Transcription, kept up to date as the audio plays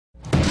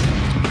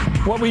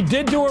What we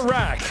did to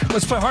Iraq.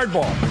 Let's play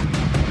hardball.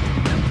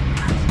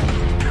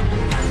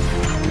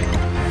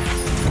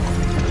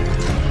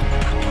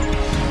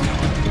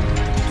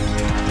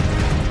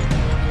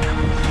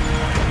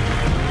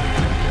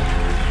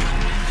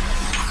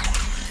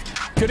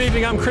 Good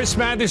evening. I'm Chris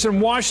Matthews in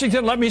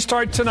Washington. Let me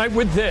start tonight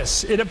with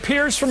this. It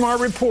appears from our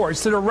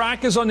reports that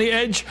Iraq is on the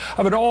edge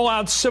of an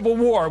all-out civil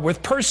war,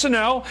 with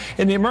personnel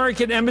in the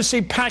American embassy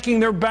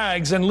packing their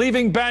bags and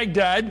leaving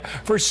Baghdad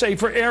for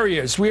safer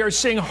areas. We are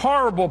seeing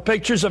horrible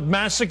pictures of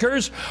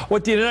massacres,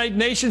 what the United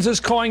Nations is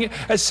calling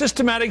a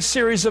systematic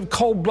series of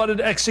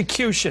cold-blooded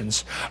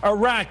executions.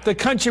 Iraq, the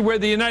country where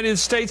the United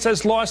States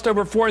has lost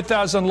over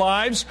 4,000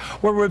 lives,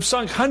 where we've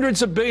sunk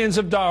hundreds of billions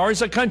of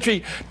dollars, a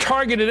country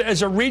targeted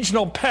as a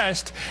regional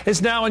pest,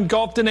 is now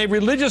engulfed in a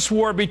religious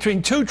war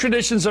between two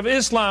traditions of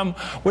Islam,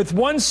 with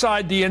one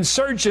side, the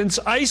insurgents,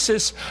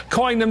 ISIS,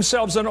 calling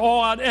themselves an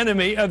all-out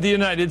enemy of the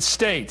United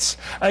States.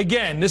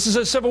 Again, this is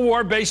a civil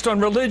war based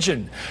on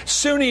religion.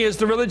 Sunni is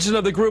the religion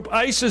of the group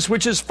ISIS,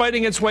 which is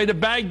fighting its way to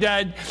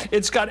Baghdad.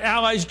 It's got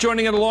allies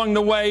joining it along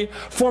the way,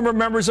 former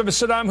members of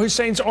Saddam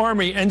Hussein's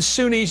army, and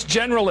Sunnis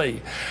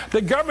generally.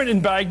 The government in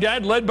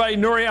Baghdad, led by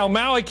Nouri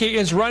al-Maliki,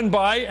 is run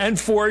by and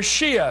for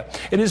Shia.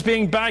 It is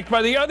being backed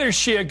by the other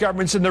Shia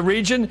governments in the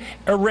region,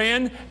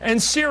 Iran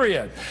and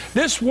Syria.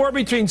 This war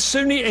between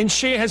Sunni and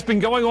Shia has been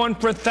going on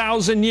for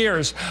 1,000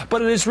 years,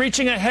 but it is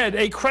reaching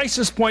a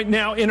crisis point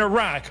now in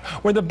Iraq,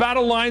 where the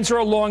battle lines are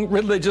along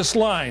religious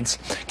lines.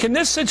 Can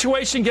this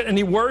situation get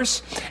any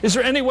worse? Is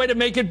there any way to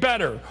make it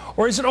better?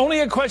 Or is it only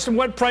a question of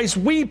what price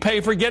we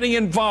pay for getting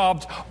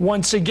involved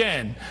once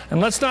again? And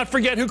let's not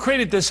forget who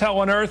created this hell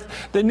on earth,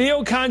 the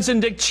neocons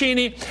in Dick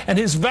Cheney and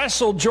his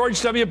vessel,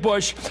 George W.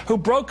 Bush, who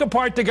broke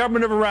apart the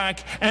government of Iraq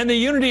and the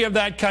unity of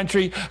that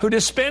country, who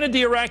disbanded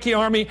the Iraqi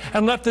army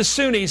and left the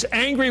Sunnis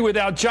angry,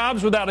 without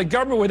jobs, without a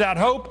government, without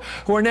hope,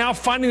 who are now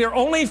finding their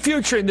only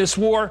future in this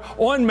war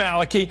on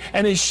Maliki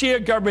and his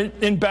Shia government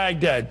in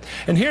Baghdad.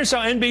 And here's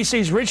how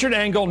NBC's Richard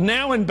Engel,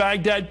 now in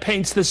Baghdad,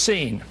 paints the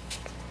scene.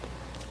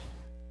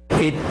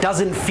 It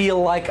doesn't feel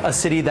like a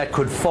city that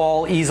could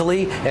fall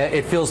easily.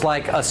 It feels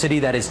like a city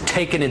that has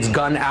taken its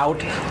gun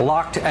out,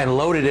 locked and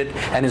loaded it,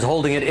 and is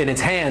holding it in its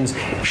hands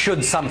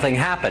should something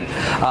happen.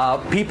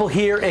 People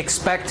here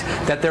expect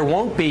that there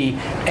won't be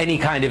any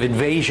kind of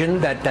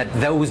invasion, that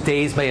those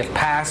days may have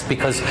passed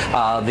because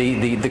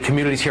the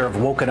communities here have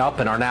woken up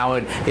and are now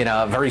in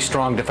a very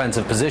strong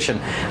defensive position.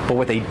 But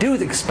what they do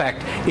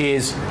expect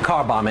is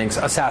car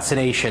bombings,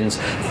 assassinations,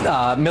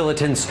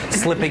 militants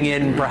slipping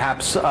in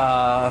perhaps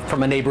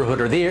from a neighborhood or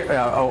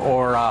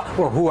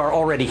who are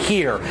already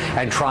here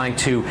and trying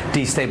to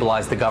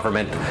destabilize the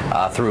government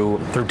through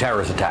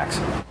terrorist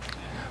attacks.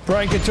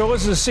 Brian Katulis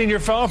is a senior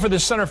fellow for the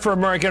Center for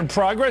American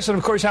Progress, and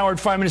of course Howard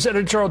Fineman is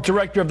editorial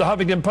director of the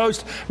Huffington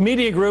Post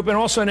Media Group and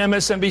also an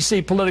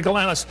MSNBC political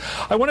analyst.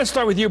 I want to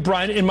start with you,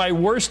 Brian. In my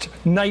worst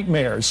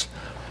nightmares,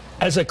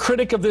 as a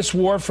critic of this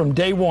war from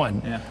day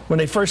one, when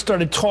they first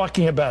started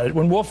talking about it,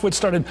 when Wolfwood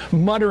started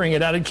muttering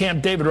it out at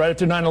Camp David right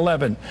after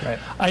 9/11,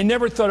 I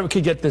never thought it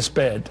could get this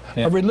bad.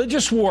 A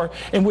religious war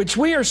in which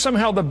we are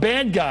somehow the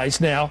bad guys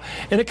now,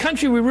 in a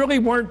country we really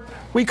weren't.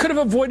 We could have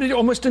avoided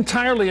almost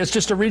entirely as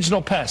just a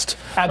regional pest.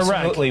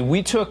 Absolutely. Iraq.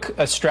 We took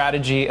a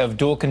strategy of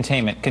dual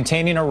containment,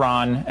 containing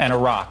Iran and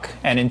Iraq.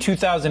 And in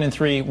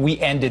 2003, we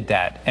ended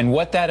that. And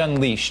what that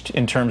unleashed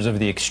in terms of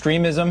the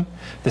extremism,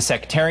 the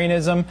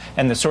sectarianism,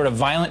 and the sort of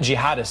violent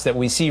jihadists that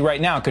we see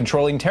right now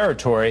controlling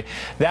territory,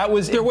 that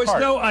was there was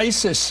no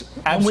ISIS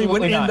when we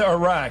went into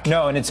Iraq.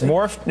 No, and it's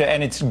morphed,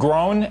 and it's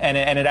grown, and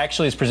it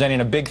actually is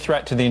presenting a big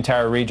threat to the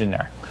entire region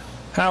there.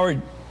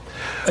 Howard,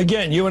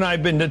 again, you and I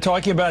have been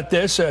talking about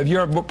this.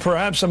 You're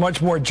perhaps a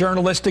much more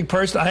journalistic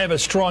person. I have a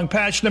strong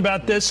passion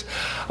about this.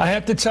 I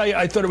have to tell you,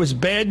 I thought it was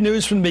bad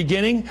news from the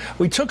beginning.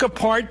 We took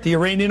apart the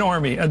Iranian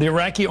army, the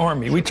Iraqi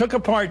army. We took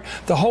apart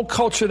the whole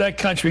culture of that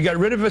country. We got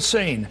rid of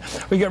Hussein.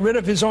 We got rid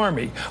of his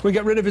army. We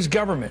got rid of his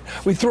government.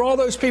 We threw all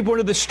those people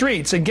into the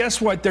streets, and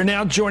guess what? They're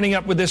now joining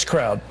up with this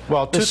crowd,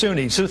 well, the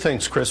Sunnis. Two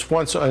things, Chris.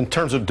 One, in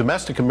terms of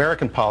domestic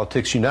American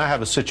politics, you now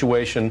have a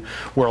situation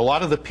where a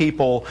lot of the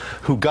people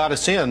who got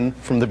us in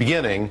from the beginning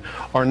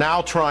are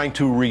now trying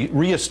to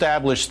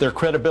reestablish their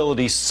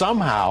credibility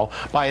somehow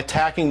by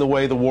attacking the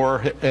way the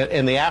war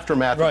and the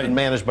aftermath have been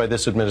managed by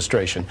this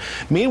administration.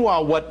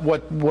 Meanwhile,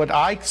 what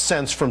I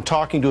sense from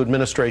talking to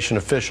administration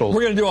officials...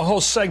 We're going to do a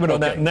whole segment on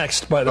that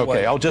next, by the way.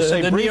 Okay, I'll just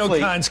say briefly...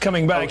 The neocons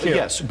coming back here.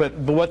 Yes, but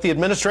what the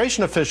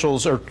administration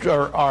officials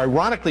are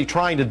ironically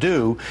trying to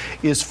do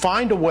is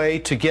find a way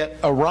to get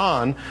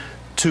Iran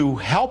to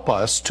help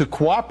us to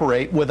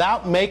cooperate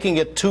without making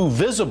it too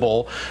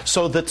visible,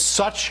 so that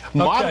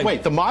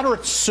the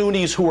moderate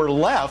Sunnis who are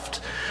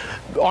left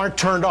aren't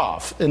turned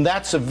off. And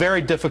that's a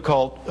very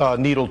difficult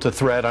needle to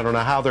thread. I don't know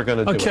how they're going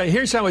to do it. Okay,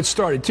 here's how it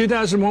started.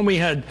 2001, we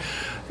had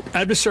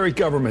adversary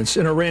governments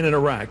in Iran and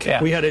Iraq.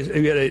 We had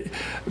a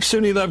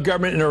Sunni-led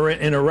government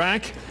in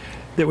Iraq.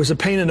 That was a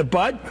pain in the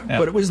butt,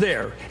 but it was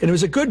there. And it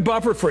was a good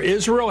buffer for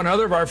Israel and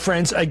other of our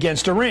friends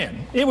against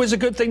Iran. It was a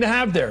good thing to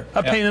have there.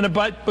 A pain in the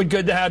butt, but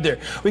good to have there.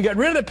 We got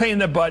rid of the pain in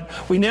the butt.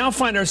 We now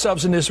find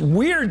ourselves in this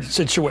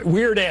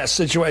weird-ass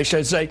situation,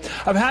 I'd say,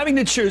 of having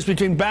to choose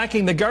between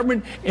backing the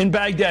government in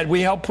Baghdad we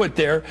helped put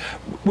there,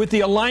 with the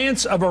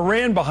alliance of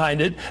Iran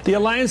behind it, the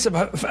alliance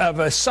of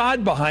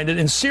Assad behind it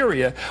in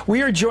Syria.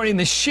 We are joining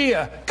the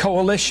Shia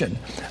coalition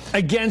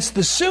against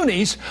the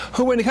Sunnis,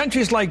 who in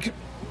countries like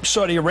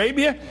Saudi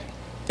Arabia,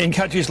 in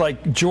countries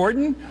like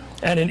Jordan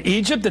and in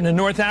Egypt and in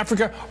North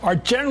Africa, are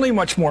generally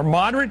much more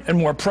moderate and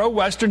more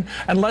pro-Western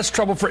and less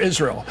trouble for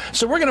Israel.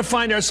 So we're going to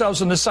find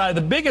ourselves on the side of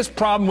the biggest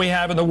problem we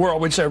have in the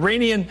world, which is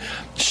Iranian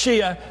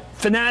Shia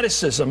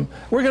fanaticism.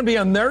 We're going to be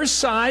on their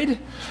side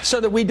so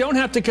that we don't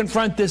have to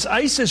confront this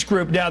ISIS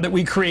group now that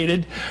we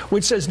created,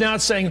 which says now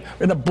it's saying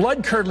in a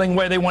blood-curdling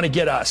way they want to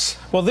get us.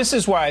 Well, this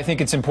is why I think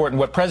it's important.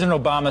 What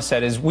President Obama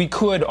said is we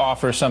could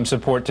offer some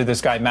support to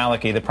this guy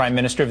Maliki, the prime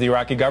minister of the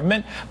Iraqi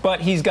government, but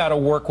he's got to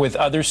work with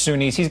other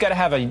Sunnis. He's got to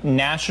have a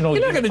national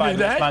unified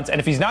response. And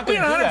if he's not going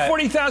to do that...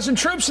 140,000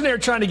 troops in there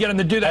trying to get him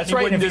to do that. That's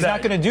right. And if he's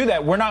not going to do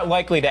that, we're not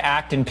likely to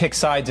act and pick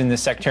sides in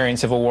this sectarian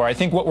civil war. I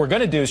think what we're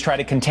going to do is try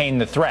to contain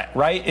the threat,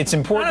 right? It's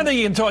important. I don't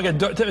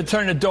think you can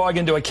turn a dog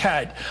into a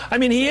cat. I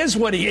mean, he is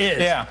what he is.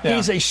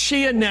 He's a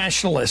Shia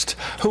nationalist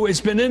who has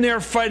been in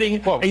there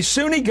fighting a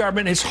Sunni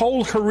government his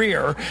whole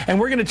career, and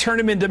we're going to turn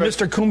him into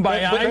Mr.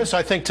 Kumbaya. But Chris,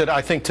 I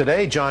think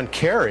today John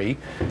Kerry,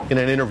 in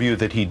an interview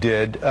that he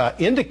did,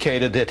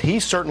 indicated that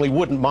he certainly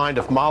wouldn't mind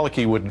if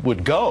Maliki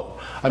would go.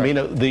 I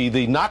mean,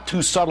 the not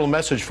too subtle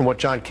message from what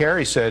John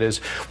Kerry said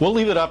is, we'll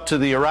leave it up to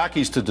the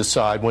Iraqis to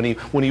decide. When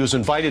he was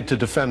invited to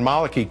defend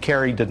Maliki,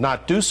 Kerry did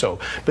not do so.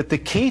 But the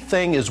key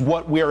thing is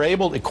what we are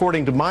able,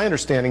 according to my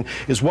understanding,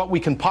 is what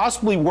we can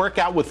possibly work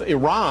out with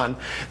Iran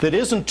that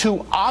isn't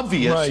too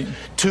obvious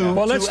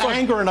to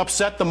anger and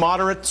upset the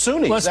moderate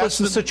Sunnis. That's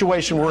the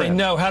situation we're in.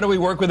 No, how do we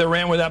work with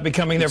Iran without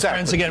becoming their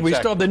friends again? We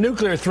still have the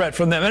nuclear threat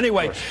from them.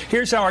 Anyway,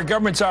 here's how our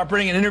government's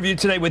operating. An interview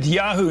today with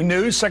Yahoo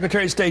News.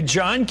 Secretary of State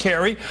John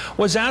Kerry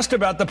was asked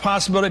about the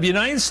possibility of the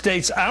United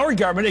States, our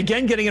government,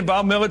 again getting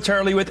involved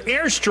militarily with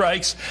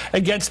airstrikes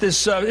against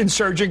this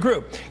insurgent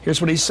group.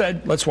 Here's what he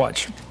said. Let's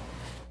watch.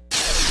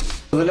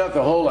 They're not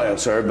the whole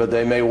answer, but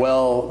they may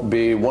well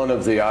be one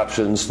of the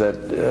options that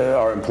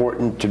are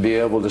important to be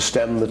able to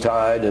stem the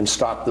tide and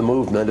stop the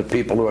movement of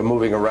people who are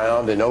moving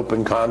around in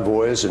open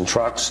convoys and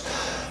trucks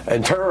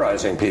and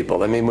terrorizing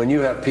people. I mean, when you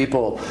have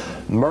people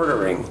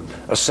murdering,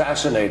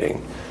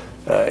 assassinating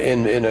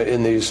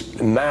in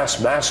these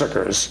mass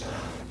massacres,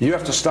 you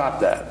have to stop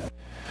that.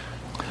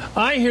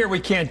 I hear we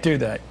can't do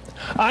that.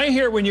 I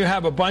hear when you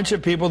have a bunch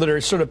of people that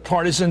are sort of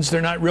partisans,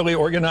 they're not really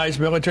organized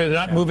military, they're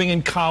not moving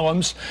in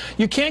columns.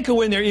 You can't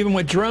go in there even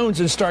with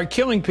drones and start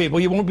killing people.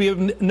 You won't be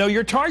able to know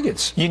your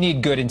targets. You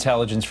need good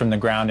intelligence from the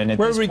ground. And at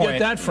Where this do we point, get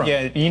that from?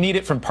 Yeah, you need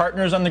it from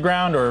partners on the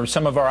ground or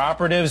some of our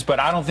operatives, but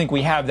I don't think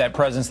we have that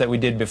presence that we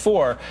did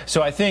before.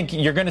 So I think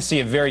you're going to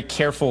see a very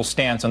careful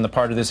stance on the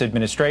part of this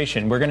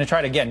administration. We're going to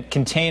try to, again,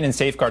 contain and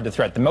safeguard the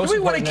threat. The most do we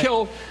want to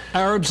kill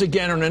Arabs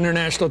again on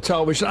international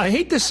television? I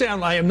hate to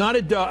sound, I am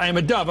a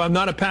dove, I'm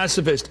not a pacifist.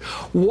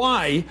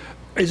 Why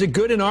is it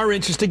good in our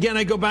interest? Again,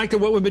 I go back to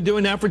what we've been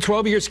doing now for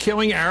 12 years,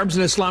 killing Arabs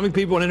and Islamic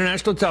people on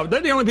international television.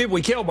 They're the only people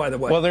we kill, by the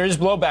way. Well, there is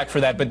blowback for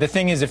that, but the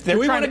thing is, if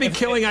they're trying to be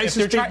killing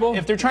ISIS people,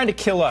 if they're trying to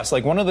kill us,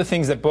 like one of the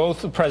things that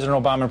both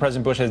President Obama and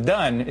President Bush has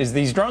done is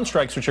these drone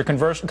strikes, which are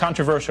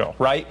controversial,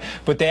 right?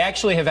 But they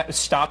actually have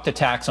stopped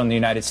attacks on the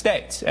United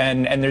States,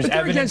 and there's but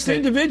they're evidence against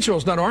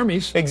individuals, not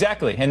armies.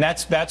 Exactly, and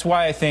that's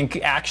why I think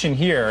action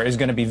here is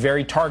going to be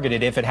very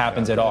targeted if it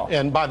happens at all.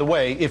 And by the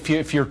way, if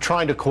you're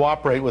trying to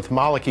cooperate with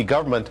Maliki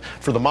government,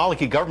 for the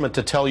Maliki government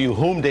to tell you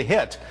whom to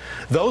hit,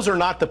 those are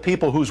not the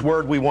people whose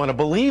word we want to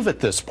believe at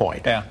this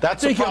point. Yeah.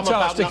 That's the problem. Tell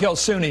us to kill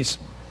Sunnis.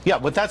 Yeah,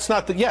 but that's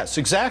not the, yes,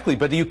 exactly.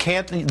 But you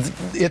can't,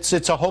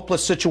 it's a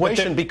hopeless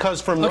situation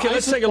because from okay,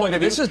 let's take a look at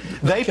this.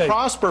 They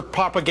prosper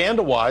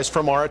propaganda-wise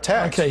from our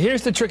attacks. Okay,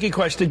 here's the tricky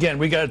question again.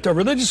 We got a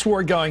religious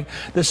war going.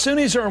 The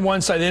Sunnis are on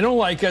one side. They don't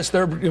like us.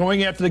 They're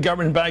going after the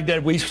government in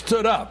Baghdad. We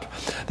stood up.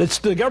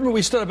 The government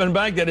we stood up in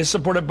Baghdad is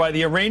supported by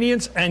the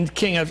Iranians and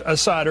King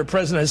Assad, or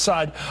President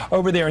Assad,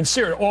 over there in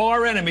Syria. All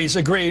our enemies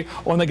agree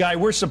on the guy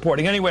we're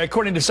supporting. Anyway,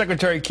 according to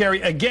Secretary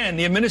Kerry, again,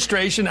 the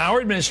administration, our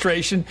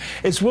administration,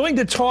 is willing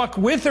to talk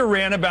with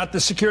Iran about the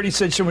security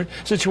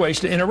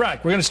situation in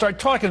Iraq. We're going to start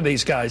talking to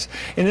these guys.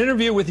 In an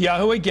interview with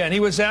Yahoo again, he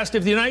was asked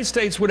if the United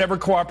States would ever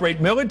cooperate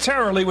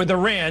militarily with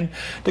Iran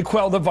to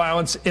quell the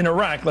violence in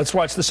Iraq. Let's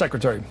watch the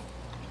Secretary.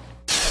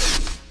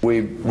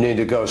 We need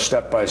to go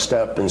step by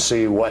step and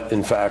see what,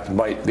 in fact,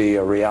 might be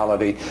a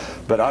reality.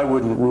 But I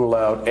wouldn't rule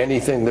out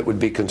anything that would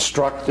be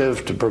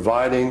constructive to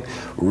providing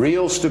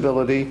real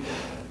stability,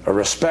 a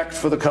respect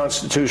for the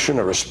Constitution,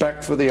 a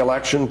respect for the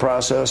election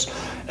process,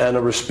 and a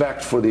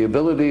respect for the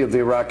ability of the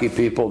Iraqi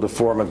people to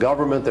form a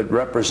government that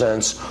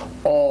represents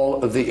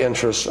all of the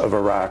interests of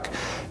Iraq,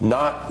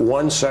 not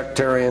one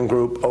sectarian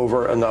group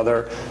over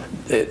another.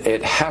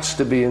 It has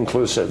to be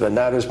inclusive, and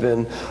that has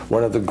been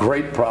one of the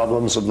great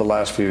problems of the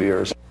last few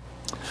years.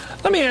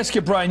 Let me ask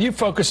you, Brian, you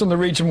focus on the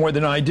region more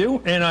than I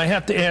do, and I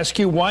have to ask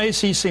you, why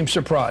does he seem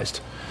surprised?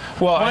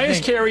 Well, why is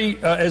Kerry,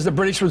 as the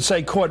British would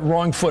say, caught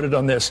wrong-footed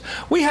on this?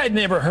 We had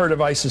never heard of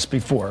ISIS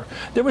before.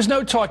 There was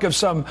no talk of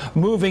some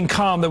moving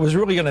calm that was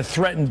really going to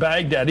threaten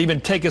Baghdad,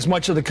 even take as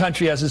much of the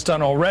country as it's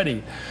done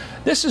already.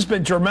 This has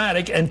been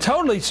dramatic and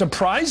totally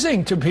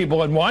surprising to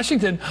people in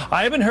Washington.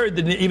 I haven't heard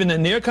that even the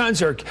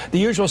neocons or the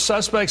usual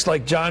suspects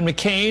like John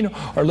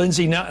McCain or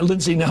Lindsey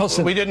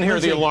Nelson. We didn't hear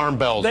the alarm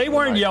bells. They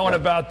weren't yelling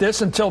about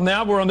this until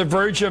now. We're on the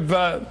verge of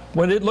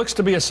what it looks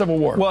to be a civil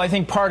war. Well, I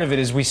think part of it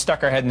is we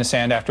stuck our head in the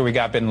sand after we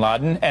got bin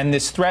Laden, and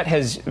this threat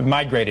has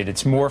migrated.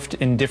 It's morphed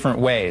in different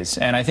ways.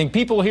 And I think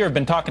people here have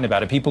been talking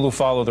about it, people who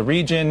follow the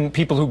region,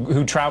 people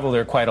who travel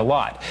there quite a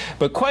lot.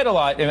 But quite a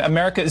lot,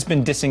 America has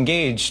been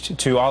disengaged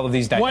to all of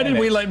these dynamics. Why did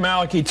we let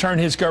Maliki turn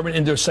his government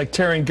into a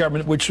sectarian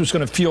government, which was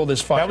going to fuel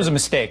this fire? That was a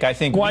mistake, I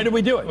think. Why did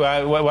we do it?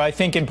 Well, I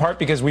think in part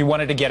because we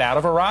wanted to get out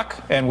of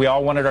Iraq, and we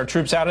all wanted our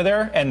troops out of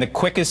there, and the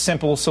quickest,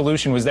 simple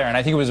solution was there. And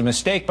I think it was a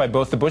mistake by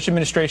both the Bush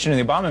administration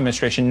and the Obama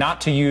administration not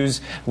to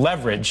use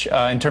leverage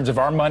in terms of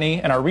our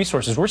money and our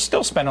resources. We're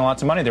still spending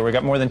lots of money there. We've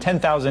got more than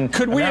 10,000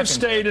 Could we have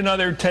stayed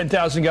another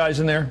 10,000 guys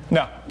in there?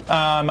 No.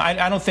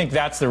 I don't think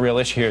that's the real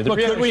issue here. Look,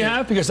 could we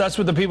have? Because that's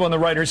what the people on the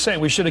right are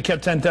saying. We should have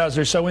kept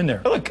 10,000 or so in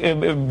there. Look,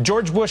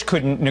 George Bush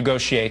couldn't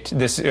negotiate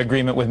this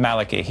agreement with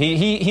Maliki.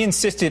 He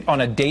insisted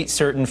on a date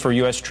certain for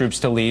U.S. troops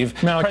to leave.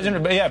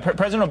 President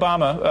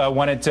Obama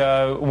wanted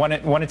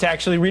to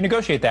actually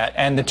renegotiate that,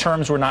 and the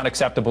terms were not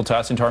acceptable to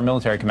us and to our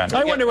military commanders.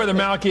 I wonder whether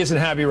Maliki isn't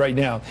happy right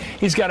now.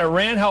 He's got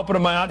Iran helping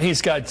him out.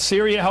 He's got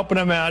Syria helping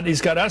him out.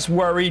 He's got us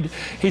worried.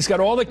 He's got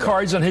all the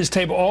cards on his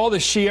table. All the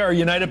Shia are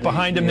united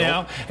behind him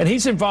now, and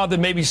he's involved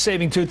in maybe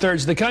saving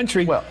 2/3 of the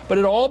country. Well, but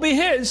it'll all be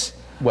his.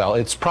 Well,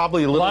 it's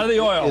probably a lot of the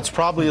oil. It's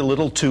probably a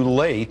little too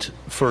late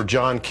for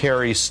John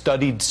Kerry's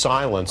studied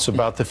silence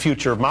about the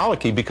future of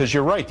Maliki, because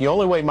you're right. The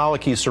only way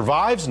Maliki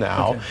survives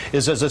now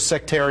is as a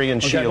sectarian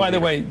Shia By the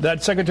leader. way,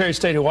 that Secretary of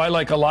State, who I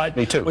like a lot,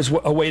 was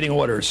awaiting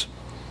orders.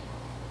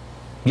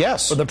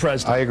 Yes. For the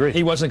president. I agree.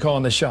 He wasn't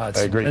calling the shots.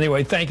 I agree.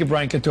 Anyway, thank you,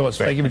 Brian Katulis.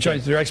 Thank you for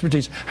joining us with your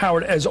expertise.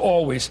 Howard, as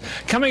always.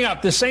 Coming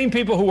up, the same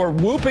people who were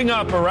whooping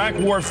up Iraq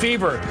war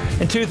fever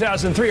in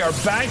 2003 are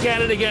back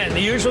at it again.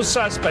 The usual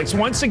suspects.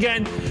 Once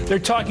again, they're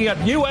talking up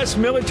U.S.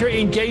 military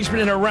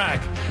engagement in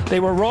Iraq. They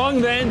were wrong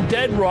then,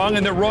 dead wrong,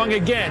 and they're wrong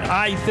again,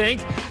 I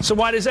think. So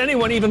why does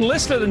anyone even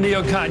listen to the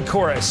neocon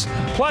chorus?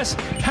 Plus,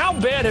 how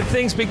bad have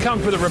things become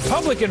for the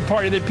Republican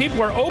Party that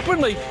people are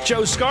openly,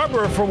 Joe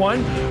Scarborough for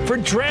one, for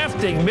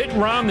drafting Mitt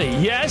Romney?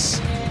 Yes,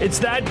 it's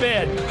that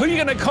bad. Who are you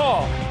going to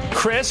call?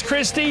 Chris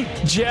Christie,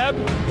 Jeb,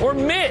 or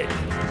Mitt?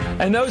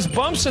 And those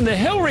bumps in the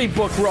Hillary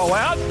book roll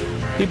out.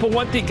 People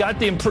want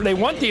they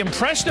want the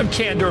impression of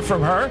candor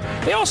from her.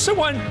 They also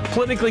want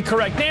politically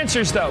correct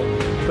answers, though.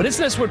 But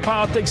isn't this what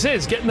politics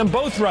is? Getting them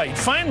both right.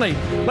 Finally,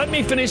 let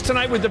me finish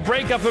tonight with the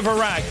breakup of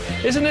Iraq.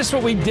 Isn't this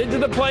what we did to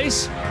the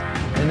place?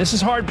 And this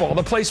is Hardball,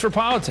 the place for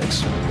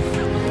politics.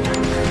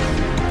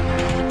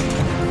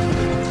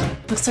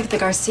 Looks like the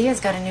Garcias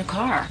got a new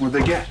car. What'd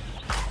they get?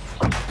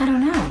 I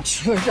don't know.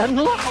 Sure doesn't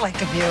look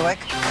like a Buick.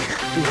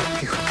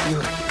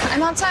 Buick.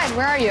 I'm outside.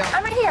 Where are you?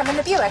 I'm right here. I'm in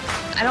the Buick.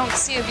 I don't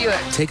see a Buick.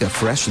 Take a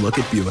fresh look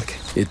at Buick.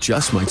 It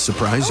just might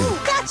surprise you. Ooh,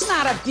 that's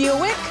not a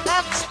Buick.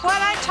 That's what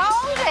I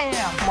told him.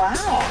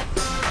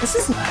 Wow. This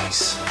is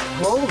nice.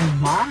 Oh,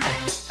 my.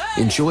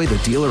 Enjoy the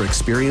dealer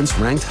experience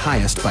ranked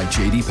highest by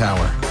J.D.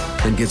 Power.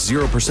 And get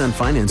 0%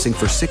 financing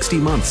for 60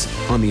 months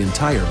on the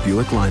entire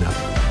Buick lineup.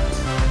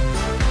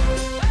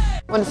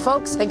 When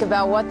folks think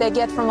about what they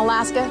get from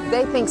Alaska,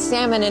 they think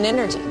salmon and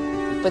energy.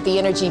 But the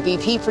energy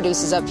BP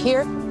produces up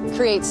here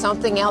creates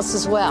something else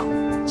as well.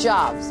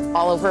 Jobs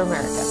all over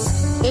America.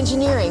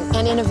 Engineering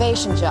and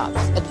innovation jobs,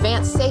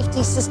 advanced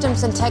safety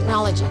systems and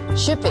technology,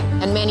 shipping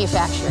and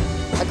manufacturing.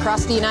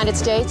 Across the United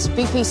States,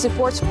 BP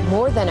supports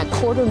more than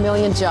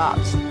 250,000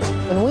 jobs.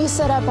 When we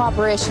set up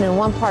operation in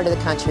one part of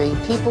the country,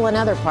 people in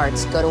other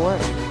parts go to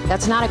work.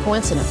 That's not a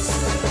coincidence.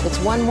 It's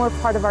one more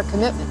part of our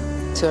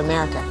commitment to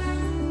America.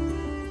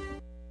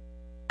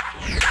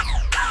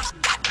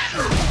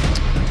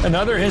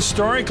 Another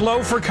historic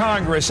low for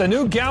Congress. A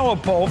new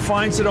Gallup poll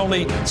finds that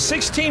only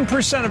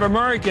 16% of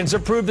Americans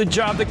approve the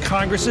job that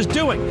Congress is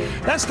doing.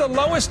 That's the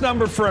lowest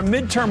number for a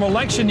midterm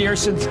election year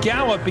since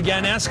Gallup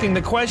began asking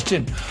the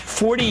question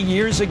 40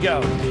 years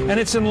ago. And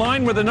it's in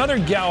line with another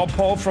Gallup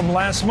poll from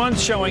last month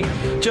showing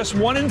just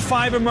 1 in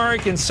 5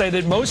 Americans say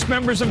that most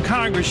members of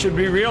Congress should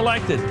be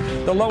reelected,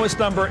 the lowest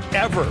number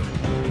ever.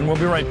 And we'll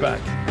be right back.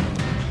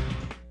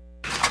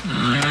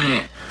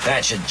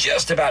 That should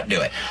just about do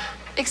it.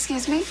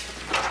 Excuse me?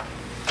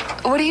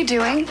 What are you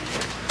doing?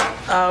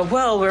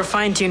 Well, we're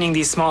fine-tuning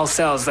these small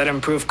cells that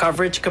improve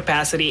coverage,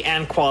 capacity,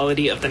 and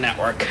quality of the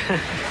network.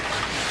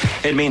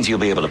 It means you'll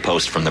be able to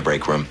post from the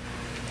break room.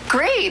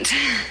 Great.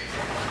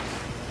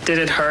 Did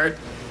it hurt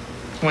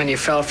when you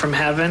fell from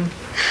heaven?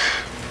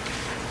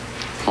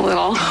 A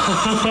little.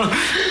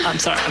 I'm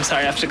sorry,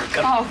 I have to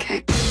go. Oh, okay.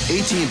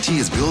 AT&T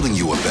is building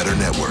you a better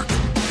network.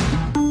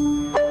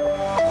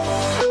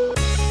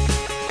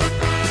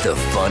 the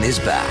fun is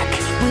back.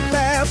 We're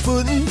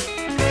barefooting.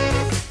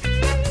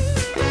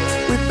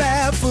 We're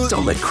barefooting.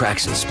 Don't let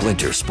cracks and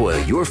splinters spoil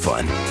your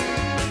fun.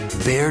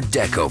 Behr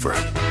Deck Over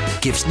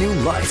gives new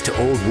life to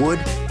old wood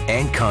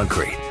and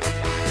concrete.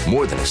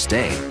 More than a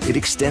stain, it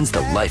extends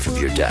the life of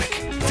your deck,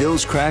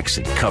 fills cracks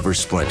and covers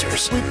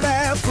splinters. We're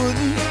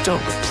barefooting.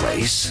 Don't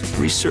replace,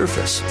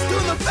 resurface. Do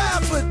the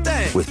barefoot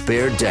thing. With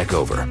Behr Deck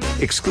Over,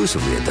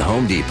 exclusively at the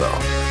Home Depot.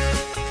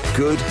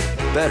 Good,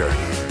 better,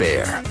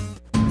 Behr.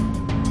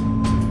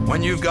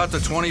 When you've got the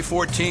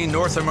 2014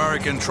 North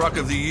American Truck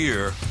of the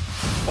Year,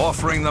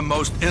 offering the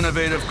most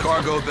innovative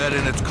cargo bed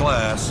in its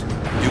class,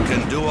 you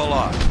can do a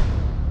lot.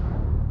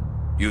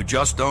 You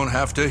just don't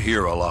have to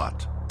hear a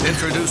lot.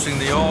 Introducing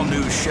the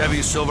all-new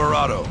Chevy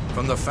Silverado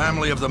from the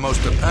family of the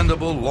most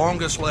dependable,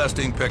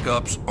 longest-lasting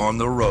pickups on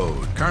the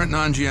road. Current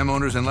non-GM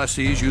owners and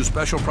lessees use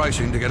special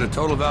pricing to get a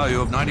total value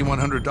of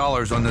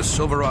 $9,100 on this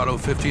Silverado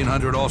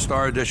 1500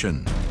 All-Star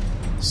Edition.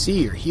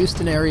 See your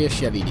Houston area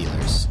Chevy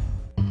dealers.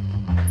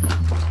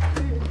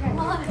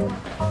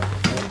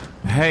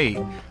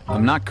 Hey,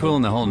 I'm not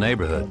cooling the whole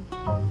neighborhood.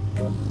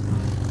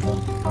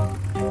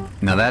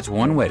 Now that's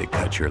one way to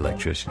cut your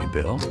electricity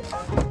bill.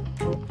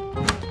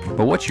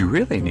 But what you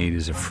really need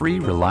is a free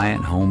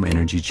Reliant Home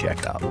Energy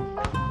Checkup.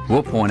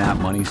 We'll point out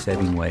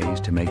money-saving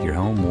ways to make your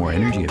home more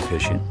energy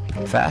efficient,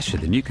 faster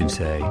than you can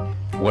say,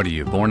 "What are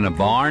you, born in a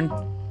barn?"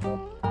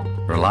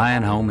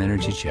 Reliant Home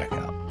Energy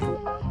Checkup.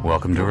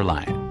 Welcome to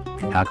Reliant.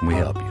 How can we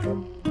help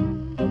you?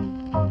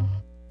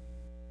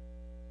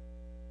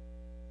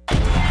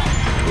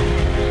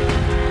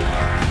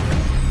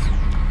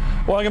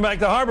 Welcome back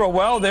to Hardball.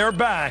 Well, they're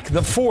back.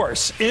 The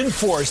force, in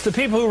force. The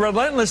people who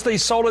relentlessly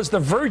sold us the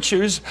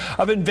virtues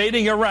of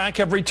invading Iraq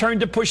have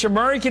returned to push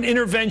American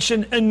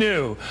intervention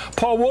anew.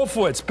 Paul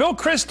Wolfowitz, Bill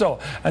Kristol,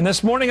 and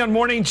this morning on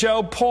Morning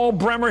Joe, Paul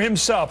Bremer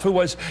himself, who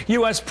was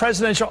U.S.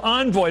 presidential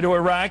envoy to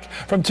Iraq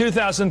from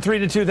 2003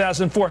 to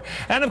 2004.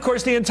 And, of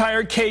course, the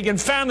entire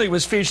Kagan family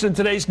was featured in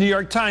today's New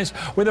York Times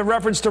with a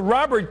reference to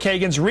Robert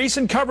Kagan's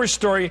recent cover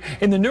story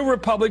in the New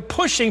Republic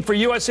pushing for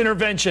U.S.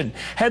 intervention.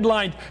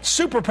 Headlined,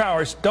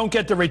 "Superpowers Don't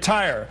Get to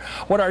Retire.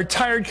 What our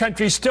tired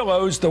country still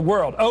owes the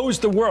world." Owes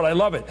the world. I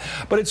love it.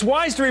 But it's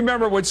wise to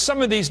remember what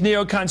some of these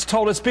neocons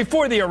told us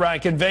before the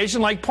Iraq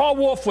invasion, like Paul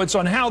Wolfowitz,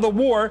 on how the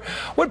war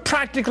would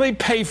practically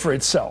pay for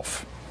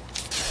itself.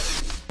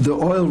 The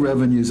oil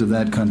revenues of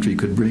that country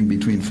could bring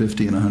between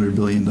 $50 and $100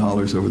 billion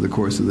over the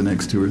course of the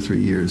next 2 or 3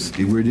 years.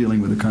 We're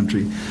dealing with a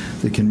country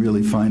that can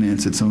really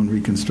finance its own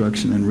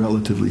reconstruction, and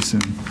relatively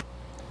soon.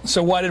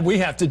 So why did we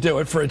have to do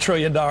it for $1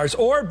 trillion?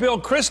 Or Bill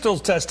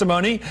Kristol's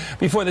testimony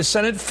before the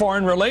Senate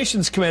Foreign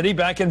Relations Committee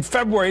back in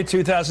February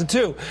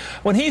 2002,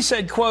 when he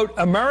said, quote,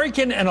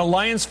 "American and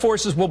alliance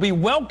forces will be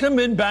welcome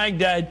in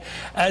Baghdad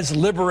as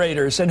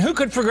liberators." And who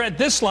could forget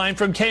this line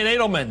from Kate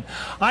Edelman?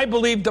 "I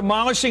believe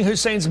demolishing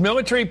Hussein's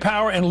military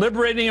power and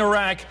liberating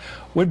Iraq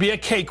would be a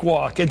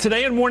cakewalk." And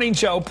today in Morning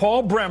Joe,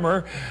 Paul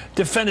Bremer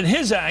defended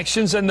his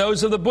actions and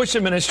those of the Bush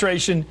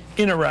administration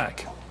in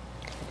Iraq.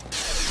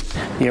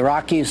 The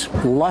Iraqis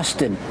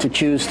lusted to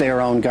choose their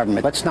own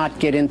government. Let's not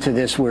get into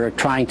this. We're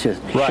trying to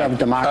shove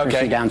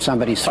democracy down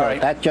somebody's throat.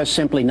 Right. That's just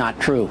simply not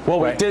true.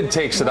 Well, we did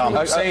take Saddam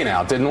Hussein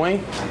out, didn't we?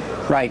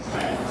 Right.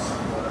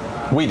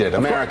 We did.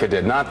 America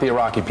did, not the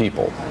Iraqi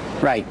people.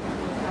 Right.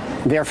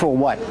 Therefore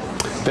what?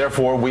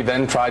 Therefore, we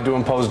then tried to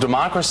impose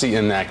democracy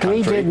in that country.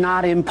 We did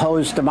not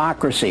impose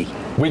democracy.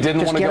 We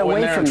didn't want to go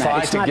in there and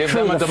try to give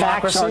them a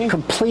democracy? The facts are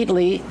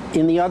completely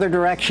in the other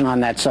direction on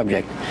that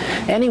subject.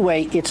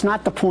 Anyway, it's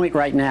not the point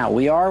right now.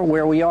 We are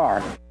where we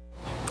are.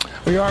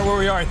 We are where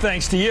we are,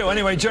 thanks to you.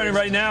 Anyway, joining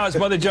right now is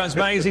Mother Jones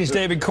Magazine's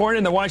David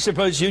Corn, the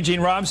Washington Post's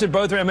Eugene Robinson,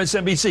 both are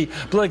MSNBC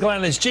political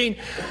analysts. Gene,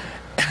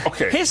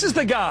 okay. This is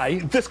the guy.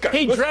 This guy.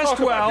 He dressed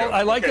well.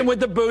 I like him with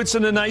the boots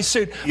and the nice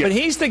suit. Yes. But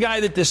he's the guy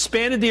that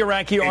disbanded the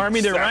Iraqi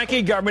army, the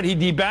Iraqi government. He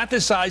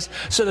debathicized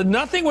so that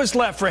nothing was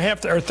left for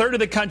half or a third of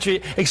the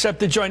country except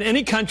to join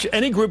any country,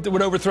 any group that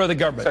would overthrow the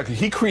government. Exactly.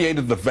 He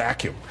created the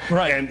vacuum.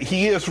 Right. And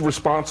he is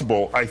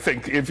responsible, I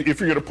think, if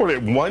you're going to put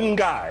it, one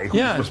guy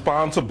who's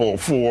responsible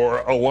for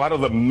a lot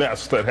of the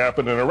mess that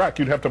happened in Iraq,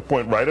 you'd have to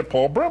point right at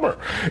Paul Bremer.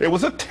 It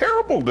was a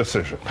terrible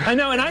decision. I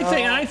know, and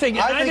I think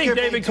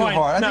David Coyne.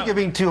 I think you're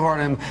being too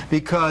hard on him,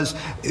 because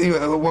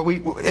what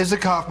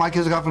Mike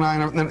Isikoff and I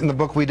in the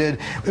book we did,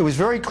 it was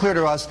very clear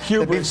to us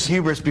that this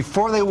hubris,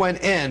 before they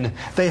went in,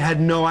 they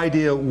had no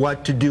idea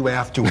what to do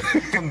afterward.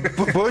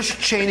 Bush,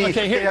 Cheney,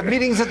 they had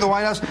meetings at the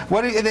White House.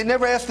 They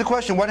never asked the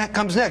question, what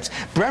comes next?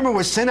 Bremer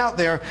was sent out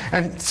there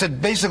and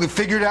said, basically,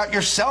 figure it out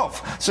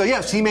yourself. So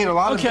yes, he made a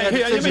lot of bad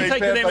decisions. Let me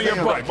take the name of your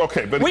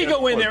book. We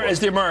go in there as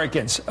the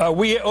Americans.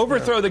 We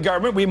overthrow the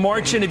government. We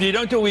march in. If you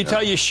don't do what we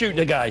tell you, shoot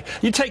the guy.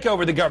 You take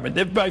over the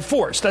government by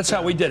force. That's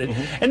how we did it.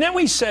 And then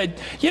we said,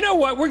 you know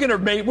what, we're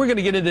going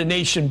to get into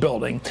nation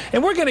building,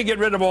 and we're going to get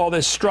rid of all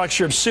this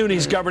structure of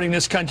Sunnis governing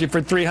this country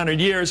for 300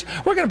 years.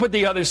 We're going to put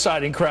the other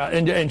side in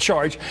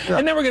charge.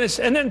 And then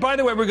and then, by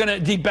the way, we're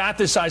going to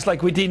debathicize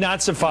like we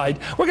denazified.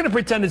 We're going to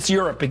pretend it's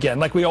Europe again,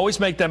 like we always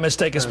make that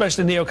mistake,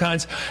 especially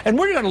neocons. And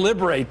we're going to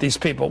liberate these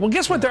people. Well,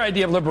 guess what their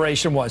idea of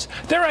liberation was?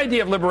 Their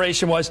idea of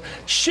liberation was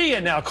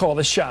Shia now call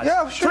the shots.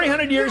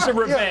 300 years of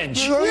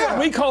revenge.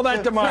 We call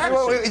that democracy.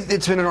 Well,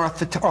 it's been an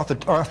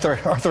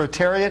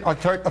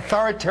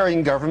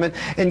authoritarian government,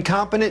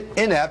 incompetent,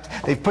 inept.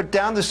 They've put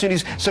down the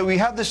Sunnis. So we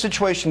have this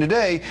situation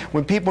today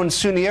when people in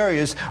Sunni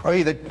areas are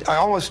either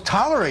almost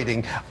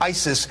tolerating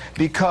ISIS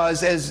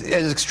because as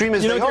extreme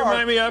as they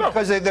are,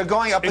 because they're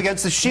going up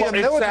against the Shia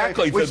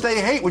military, which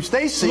they hate, which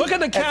they see. Look at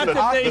the captive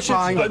nations.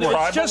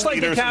 It's just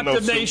like the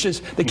captive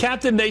nations. The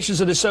captive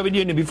nations of the Soviet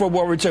Union before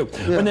World War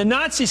II. When the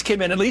Nazis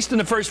came in, at least in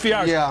the first few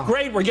hours,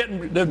 great, we're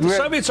getting the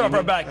Soviets off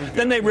our back.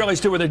 Then they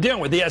realized who they're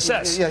dealing with, the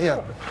SS.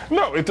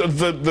 No,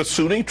 the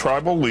Sunni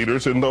tribal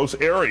leaders in those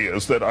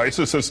areas that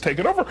ISIS has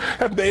taken over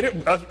have made it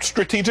a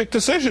strategic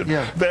decision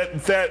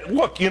that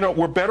look, you know,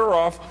 we're better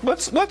off.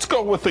 Let's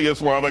go with the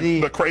Islamic,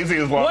 the crazy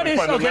Islamic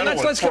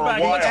fundamentalists. Let's go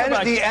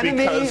back. The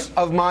enemy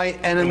of my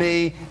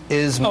enemy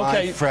is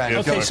my friend.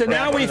 Okay, so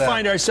now we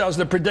find ourselves in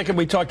the predicament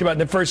we talked about in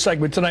the first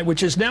segment tonight,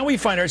 which is now we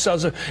find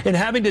ourselves in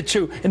having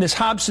to in this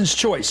Hobson's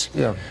choice.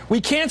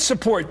 We can't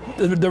support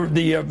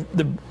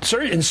the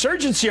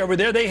insurgency over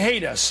there. They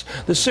hate us,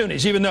 the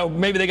Sunnis, even though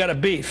maybe they got a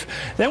beef.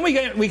 Then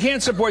we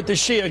can't support the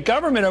Shia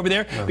government over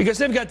there because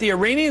they've got the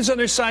Iranians on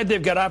their side.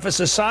 They've got Hafez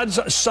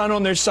Assad's son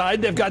on their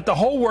side. They've got the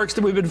whole works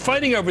that we've been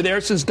fighting over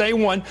there since day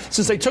one,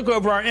 since they took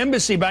over our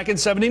embassy back in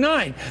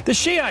 '79. The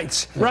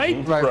Shiites,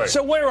 right?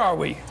 So where are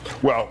we?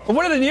 Well,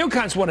 what do the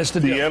neocons want us to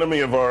do? The enemy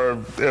of our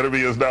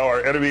enemy is now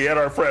our enemy and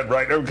our friend,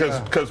 right?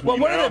 Because we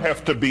now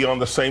have to be on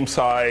the same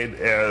side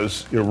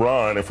as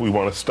Iran if we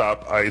want to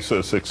stop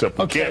ISIS, except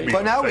we can't be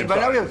on the same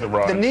side as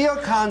Iran. The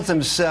neocons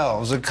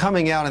themselves are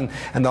coming out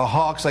and the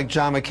hawks like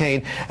John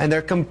McCain, and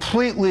they're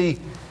completely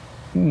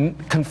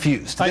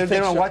confused. They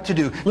don't know what to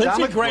do.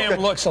 Lindsey Graham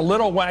looks a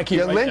little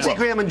wacky right Lindsey now.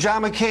 Graham and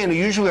John McCain, who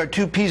usually are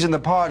two peas in the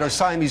pod, are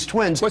Siamese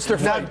twins. What's their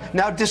fight?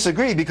 Now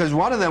disagree because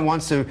one of them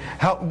wants to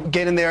help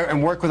get in there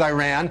and work with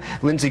Iran.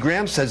 Lindsey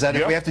Graham says that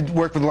if we have to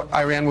work with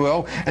Iran, we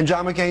will. And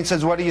John McCain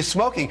says, what are you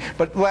smoking?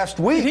 But last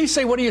week... Did he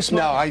say, what are you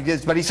smoking? No,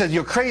 but he says,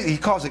 you're crazy. He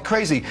calls it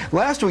crazy.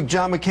 Last week,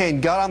 John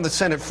McCain got on the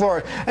Senate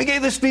floor and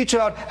gave this speech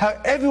about how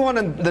everyone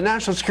in the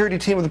national security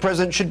team of the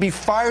president should be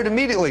fired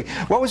immediately.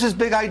 What was his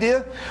big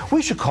idea?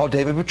 We should call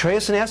David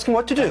Petraeus and ask him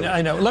what to do.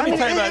 I know. Let me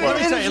tell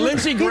you,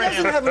 Lindsey Graham.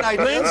 He doesn't have an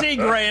idea. Lindsey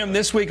Graham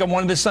this week on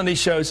one of the Sunday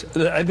shows,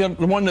 the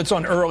one that's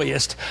on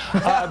earliest,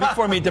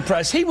 before Meet the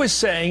Press, he was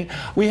saying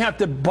we have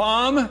to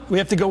bomb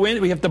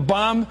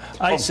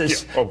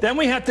ISIS. Then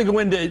we have to go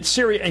into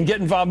Syria and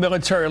get involved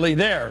militarily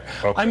there.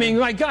 I mean,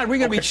 my God, we're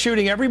going to be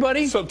shooting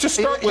everybody. So just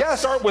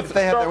start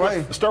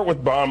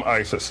with bomb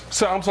ISIS.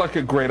 Sounds like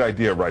a great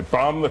idea, right?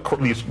 Bomb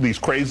these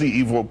crazy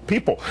evil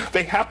people.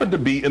 They happen to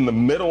be in the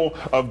middle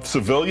of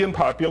civilian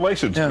populations.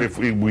 If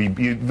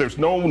there's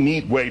no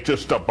neat way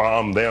just to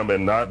bomb them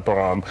and not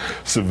bomb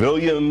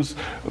civilians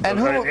and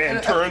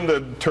turn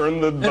the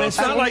and it's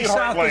not like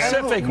South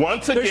Pacific.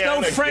 There's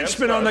no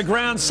Frenchman on the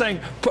ground saying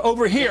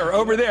over here,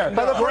 over there.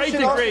 Great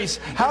degrees.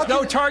 There's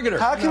no targeter.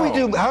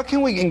 How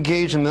can we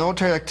engage in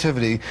military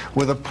activity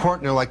with a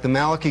partner like the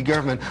Maliki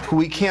government who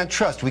we can't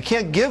trust? We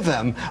can't give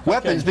them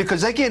weapons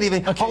because they can't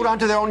even hold on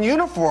to their own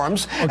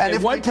uniforms. And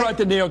if what brought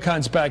the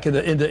neocons back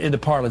into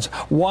parlance?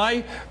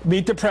 Why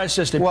Meet the Press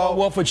system? Paul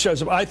Wolford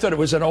shows up. I thought it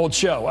was an old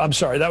show. I'm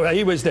sorry.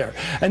 He was there.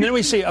 And then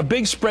we see a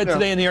big spread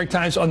today in the New York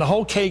Times on the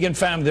whole Kagan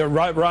family.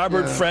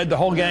 Robert, Fred, the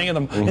whole gang of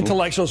them,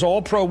 intellectuals,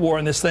 all pro-war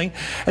in this thing.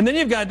 And then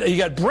you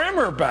got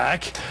Bremer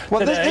back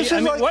today.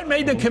 What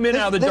made them come in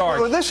out of the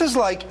dark? This is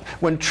like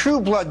when True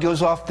Blood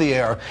goes off the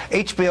air,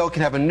 HBO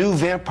can have a new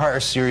vampire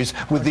series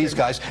with these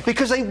guys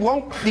because they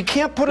won't. You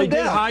can't put them down.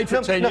 They did hide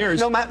for 10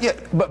 years.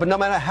 But no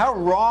matter how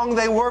wrong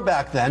they were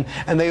back then,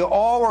 and they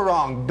all were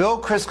wrong.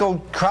 Bill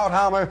Kristol,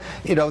 Krauthammer,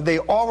 they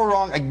all were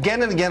wrong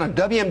again and again on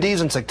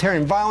WMDs and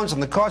sectarian violence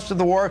and the cost of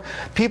the war.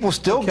 People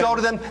still go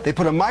to them. They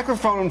put a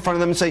microphone in front of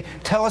them and say,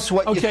 tell us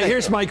what you think. Okay,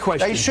 here's my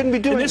question. They shouldn't be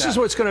doing that. And this is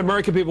what's going to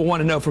American people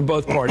want to know from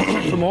both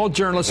parties, from all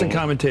journalists and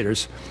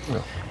commentators.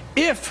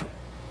 If,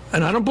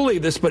 and I don't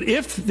believe this, but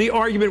if the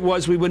argument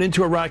was we went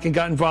into Iraq and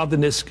got involved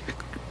in this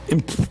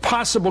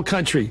impossible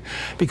country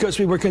because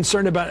we were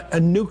concerned about a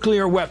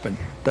nuclear weapon.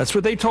 That's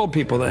what they told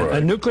people then,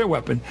 a nuclear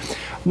weapon.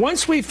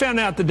 Once we found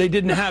out that they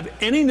didn't have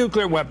any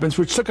nuclear weapons,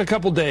 which took a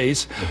couple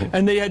days,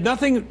 and they had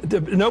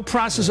no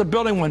process of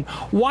building one,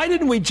 why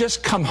didn't we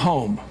just come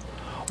home?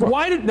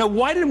 Why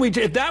didn't we?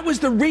 If that was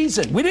the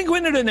reason, we didn't go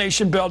into the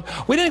nation build.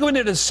 We didn't go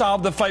into to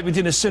solve the fight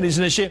between the Sunnis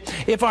and the Shia.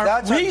 If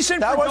our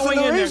reason for going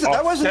in there,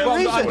 that wasn't the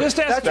reason. I'm just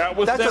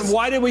asking. Then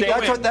why did we go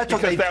in? That's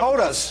what they told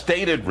us.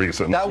 Stated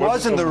reason. That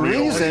wasn't the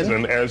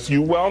reason, as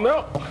you well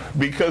know,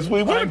 because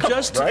we were. I'm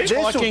just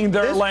talking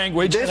their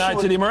language, and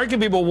to the American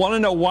people want to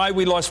know why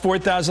we lost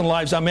 4,000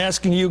 lives. I'm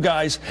asking you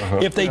guys,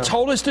 if they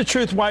told us the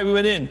truth why we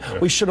went in,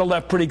 we should have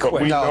left pretty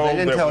quick. No, they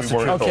didn't tell us the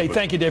truth. Okay,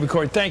 thank you, David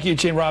Cord. Thank you,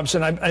 Gene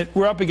Robinson.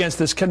 We're up against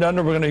this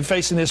conundrum. We're going to be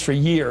facing this for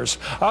years.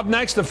 Up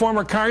next, the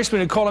former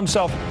congressman who called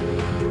himself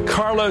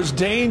Carlos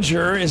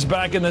Danger is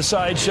back in the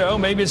sideshow.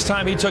 Maybe it's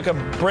time he took a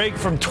break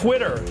from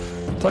Twitter.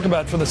 Talk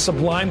about from the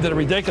sublime to the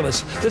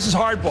ridiculous. This is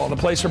Hardball, the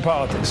place for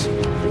politics.